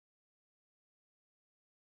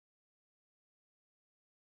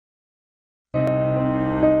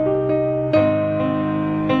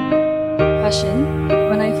Kah Shin.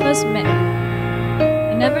 When I first met you,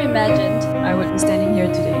 I never imagined I would be standing here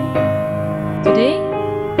today. Today,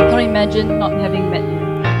 I can't imagine not having met you.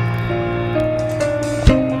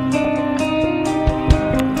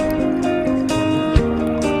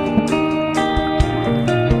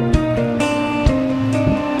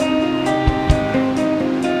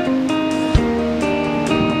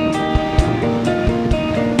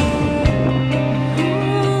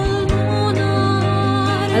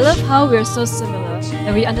 I love how we're so similar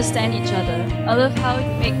and we understand each other. I love how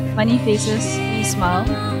you make funny faces when you smile.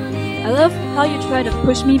 I love how you try to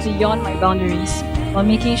push me beyond my boundaries while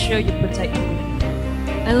making sure you protect me.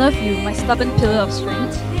 I love you, my stubborn pillar of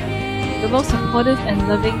strength, the most supportive and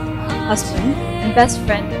loving husband and best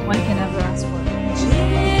friend that one can ever ask for.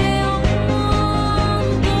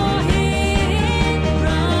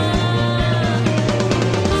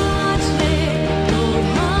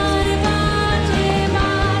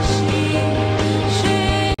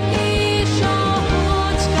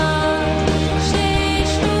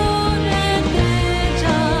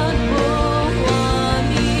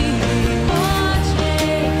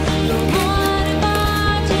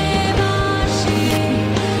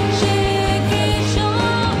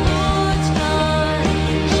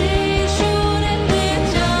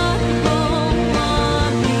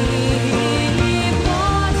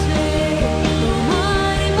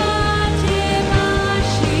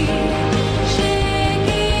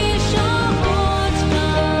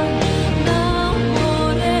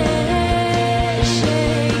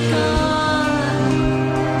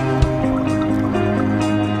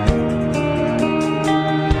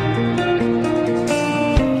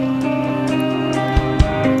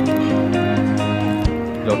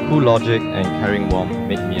 Your cool logic and caring warmth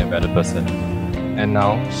make me a better person. And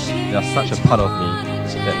now, you are such a part of me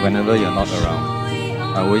that whenever you're not around,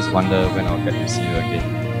 I always wonder when I'll get to see you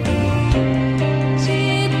again.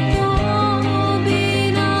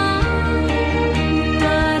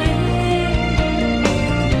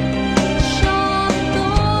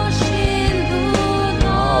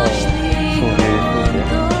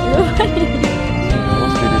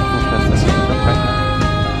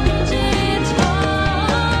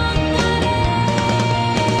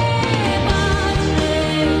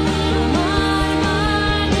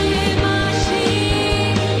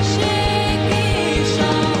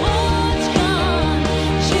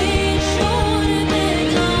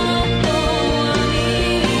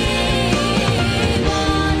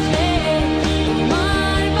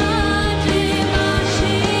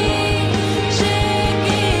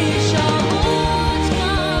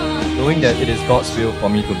 Knowing that it is God's will for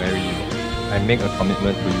me to marry you, I make a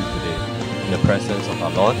commitment to you today, in the presence of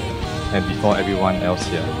our Lord and before everyone else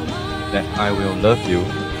here, that I will love you,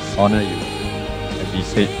 honor you, and be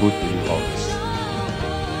faithful to you always.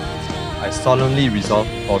 I solemnly resolve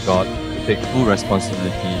before God to take full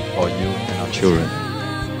responsibility for you and our children,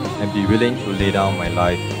 and be willing to lay down my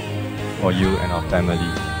life for you and our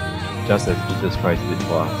family, just as Jesus Christ did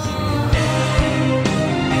for us.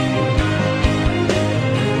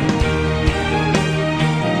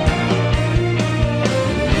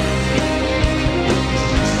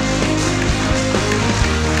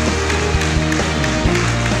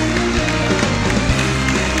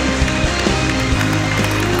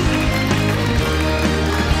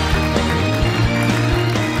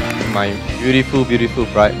 My beautiful, beautiful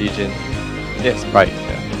bride, Lijun. Yes, bride.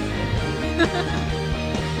 Yeah.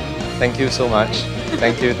 Thank you so much.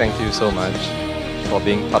 Thank you so much for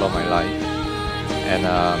being part of my life. And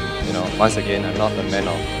once again, I'm not a man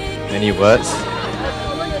of many words,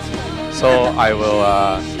 so I will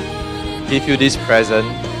give you this present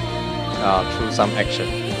through some action.